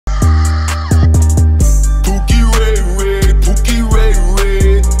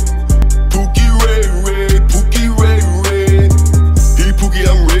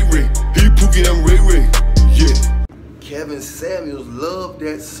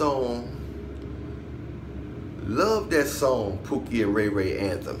song. Love that song, Pookie and Ray Ray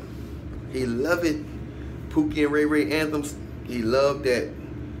Anthem. He loved it. Pookie and Ray Ray Anthems. He loved that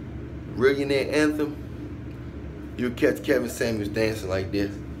Reallionaire Anthem. You'll catch Kevin Samuels dancing like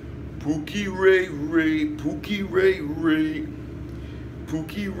this. Pookie Ray Ray, Pookie Ray Ray,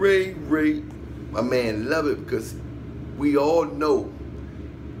 Pookie Ray Ray. My man love it because we all know,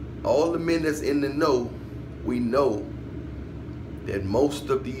 all the men that's in the know, we know that most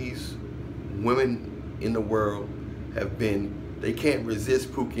of these women in the world have been, they can't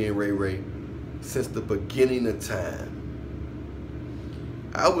resist Pookie and Ray Ray since the beginning of time.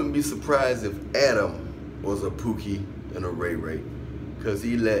 I wouldn't be surprised if Adam was a Pookie and a Ray Ray, because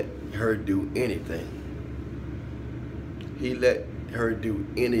he let her do anything. He let her do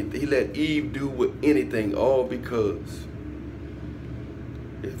anything. He let Eve do with anything, all because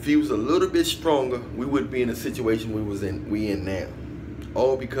if he was a little bit stronger, we wouldn't be in the situation we in now.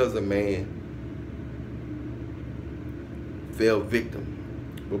 All because a man fell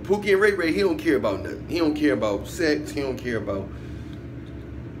victim. But Pookie and Ray Ray, he don't care about nothing. He don't care about sex. He don't care about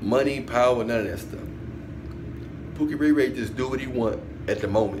money, power, none of that stuff. Pookie Ray Ray just do what he want at the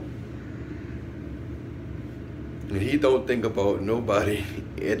moment. And he don't think about nobody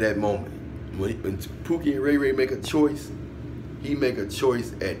at that moment. When Pookie and Ray Ray make a choice, he make a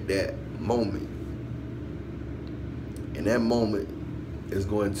choice at that moment. And that moment is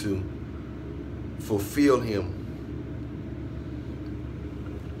going to fulfill him.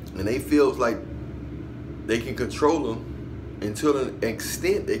 And they feel like they can control him until an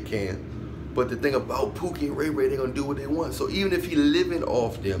extent they can. But the thing about Pookie and Ray Ray, they're gonna do what they want. So even if he living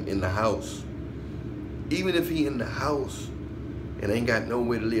off them in the house, even if he in the house and ain't got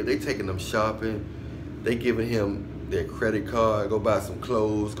nowhere to live, they taking them shopping, they giving him their credit card, go buy some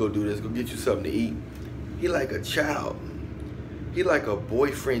clothes, go do this, go get you something to eat. He like a child. He like a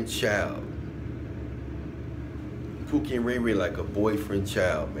boyfriend child. Pookie and Ray Ray like a boyfriend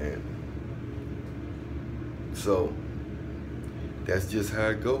child, man. So that's just how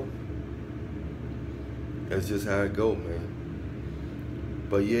it go. That's just how it go, man.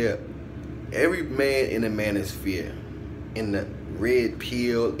 But yeah, every man in the manosphere, in the red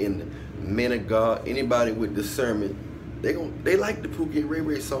pill, in the men of God, anybody with discernment, they like the Pookie and Ray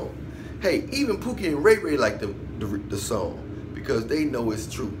Ray song. Hey, even Pookie and Ray Ray like the song because they know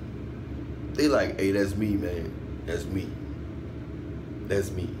it's true. They like, hey, that's me, man. That's me. That's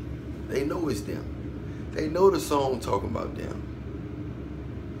me. They know it's them. They know the song talking about them.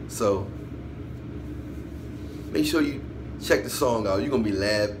 So make sure you check the song out. You're gonna be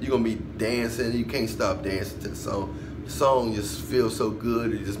laughing. You're gonna be dancing. You can't stop dancing to the song. The song just feels so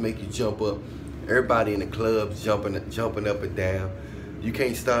good. It just make you jump up. Everybody in the club's jumping up and down. You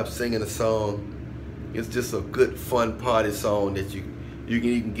can't stop singing the song. It's just a good, fun party song that you can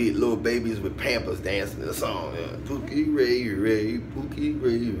even get little babies with Pampers dancing to the song. Yeah. Pookie Ray Ray, Pookie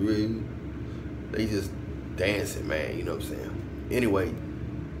Ray Ray. They just dancing, man. You know what I'm saying? Anyway,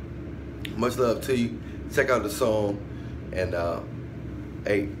 much love to you. Check out the song, and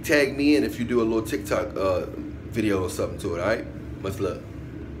hey, tag me in if you do a little TikTok video or something to it. All right, much love.